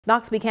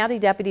Noxubee County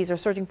deputies are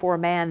searching for a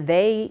man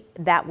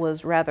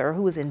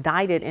who was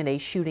indicted in a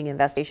shooting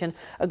investigation.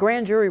 A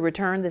grand jury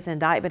returned this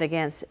indictment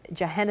against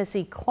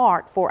Jahennessi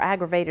Clark for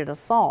aggravated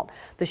assault.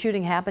 The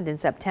shooting happened in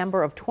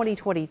September of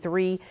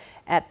 2023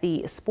 at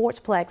the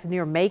Sportsplex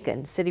near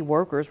Macon. City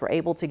workers were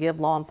able to give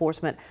law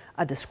enforcement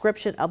a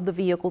description of the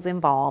vehicles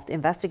involved.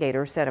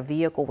 Investigators said a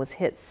vehicle was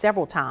hit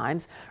several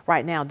times.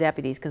 Right now,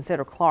 deputies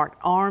consider Clark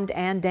armed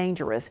and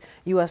dangerous.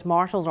 U.S.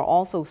 Marshals are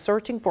also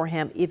searching for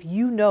him. If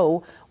you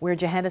know where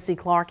Jahennessi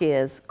Clark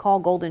is, call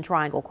Golden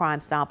Triangle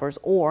Crime Stoppers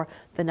or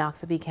the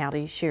Noxubee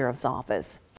County Sheriff's Office.